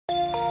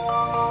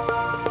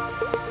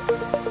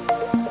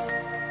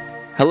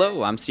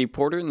Hello, I'm Steve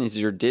Porter, and this is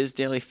your Diz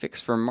Daily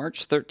Fix for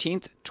March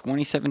 13th,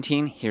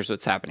 2017. Here's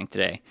what's happening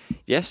today.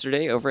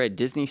 Yesterday, over at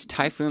Disney's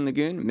Typhoon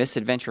Lagoon,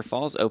 Misadventure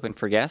Falls opened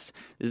for guests.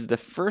 This is the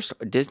first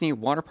Disney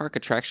water park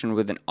attraction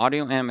with an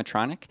audio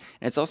animatronic,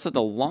 and it's also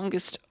the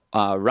longest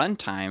run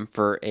time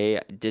for a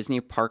Disney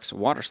Parks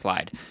water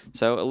slide.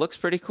 So it looks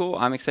pretty cool.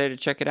 I'm excited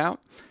to check it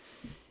out.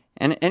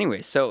 And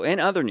anyway, so in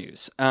other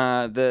news,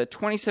 the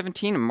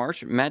 2017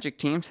 March Magic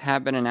teams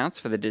have been announced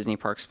for the Disney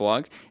Parks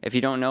blog. If you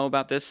don't know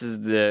about this, is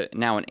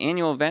now an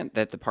annual event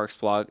that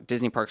the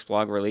Disney Parks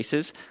blog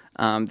releases.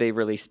 They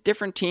release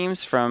different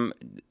teams from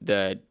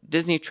the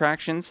Disney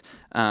attractions.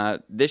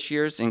 This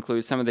year's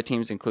some of the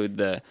teams include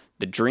the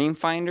Dream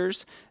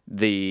Finders,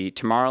 the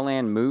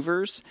Tomorrowland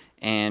Movers,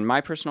 and my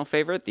personal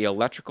favorite, the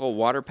Electrical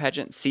Water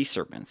Pageant Sea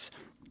Serpents.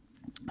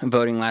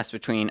 Voting lasts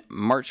between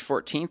March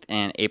 14th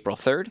and April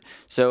 3rd.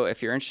 So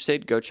if you're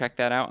interested, go check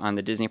that out on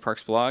the Disney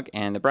Parks blog.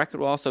 And the bracket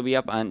will also be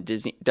up on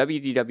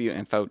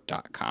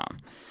wdwinfo.com.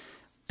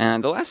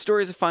 And the last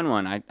story is a fun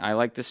one. I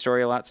like this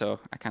story a lot, so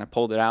I kind of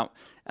pulled it out.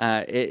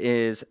 It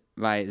is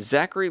by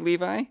Zachary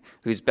Levi,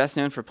 who's best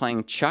known for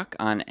playing Chuck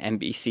on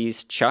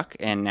NBC's Chuck,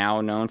 and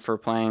now known for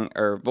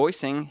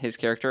voicing his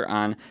character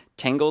on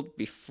Tangled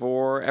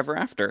Before Ever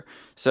After.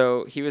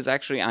 So he was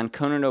actually on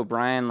Conan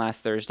O'Brien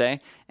last Thursday,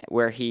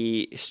 where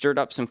he stirred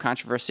up some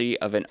controversy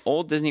of an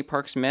old Disney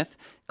Parks myth,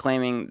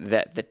 claiming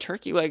that the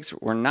turkey legs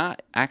were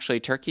not actually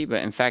turkey,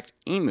 but in fact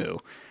emu.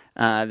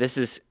 This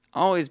has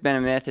always been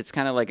a myth. It's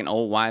kind of like an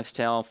old wives'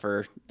 tale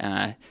for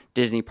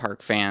Disney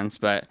Park fans,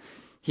 but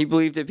he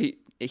believed it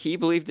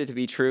to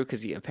be true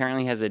because he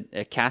apparently has a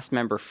cast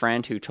member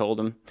friend who told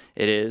him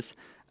it is.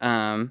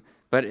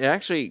 But it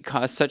actually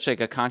caused such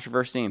a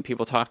controversy and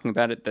people talking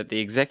about it that the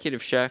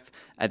executive chef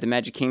at the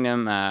Magic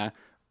Kingdom,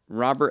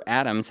 Robert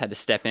Adams, had to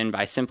step in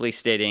by simply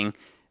stating,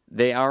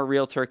 "They are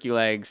real turkey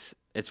legs.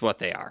 It's what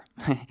they are."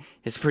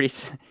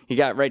 He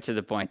got right to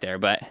the point there,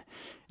 but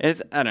I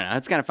don't know.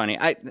 It's kind of funny.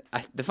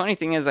 The funny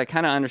thing is, I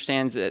kind of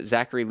understand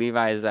Zachary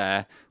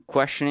Levi's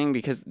questioning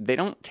because they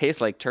don't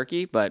taste like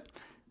turkey, but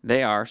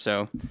they are.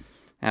 So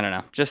I don't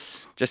know.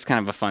 Just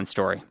kind of a fun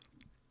story.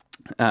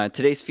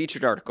 Today's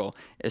featured article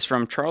is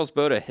from Charles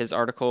Boda. His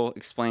article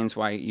explains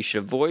why you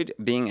should avoid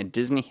being a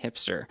Disney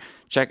hipster.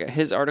 Check out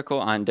his article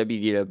on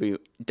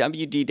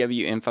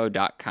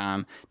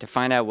wdwinfo.com to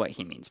find out what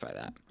he means by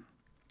that.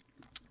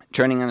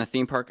 Trending on the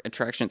theme park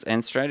attractions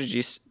and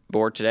strategies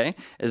board today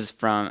is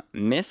from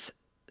Miss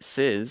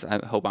Sis,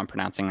 I hope I'm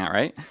pronouncing that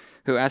right,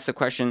 who asked the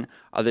question,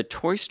 are the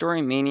Toy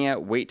Story Mania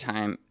wait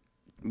times,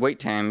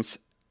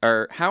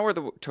 or how are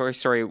the Toy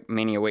Story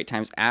Mania wait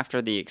times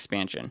after the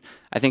expansion?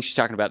 I think she's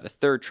talking about the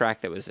third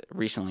track that was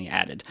recently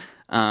added.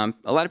 A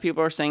lot of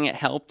people are saying it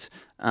helped,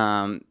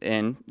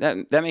 and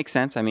that makes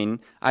sense. I mean,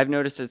 I've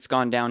noticed it's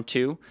gone down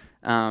too.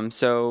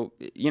 So,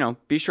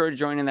 be sure to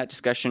join in that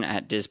discussion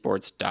at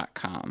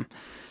disboards.com.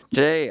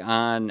 Today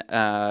on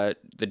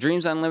the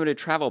Dreams Unlimited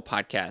Travel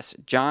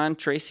podcast, John,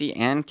 Tracy,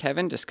 and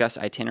Kevin discuss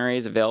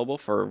itineraries available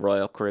for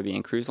Royal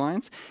Caribbean Cruise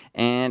Lines.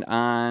 And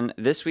on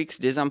this week's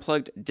Diz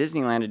Unplugged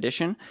Disneyland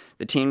edition,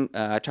 the team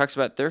talks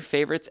about their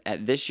favorites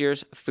at this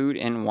year's Food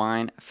and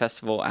Wine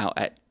Festival out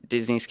at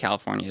Disney's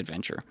California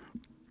Adventure.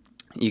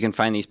 You can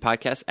find these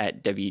podcasts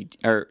at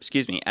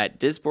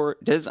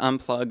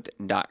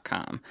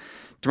disunplugged.com.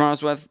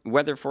 Tomorrow's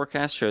weather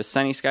forecast shows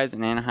sunny skies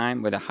in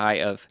Anaheim with a high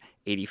of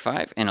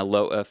 85 and a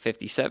low of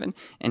 57.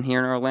 And here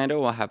in Orlando,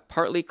 we'll have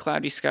partly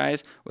cloudy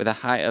skies with a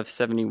high of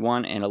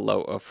 71 and a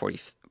low of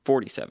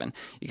 47.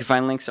 You can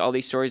find links to all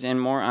these stories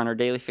and more on our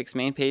Daily Fix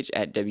main page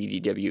at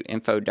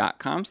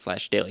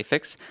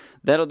wdwinfo.com/dailyfix.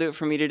 That'll do it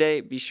for me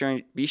today. Be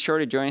sure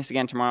to join us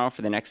again tomorrow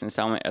for the next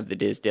installment of the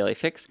Diz Daily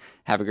Fix.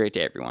 Have a great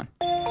day, everyone.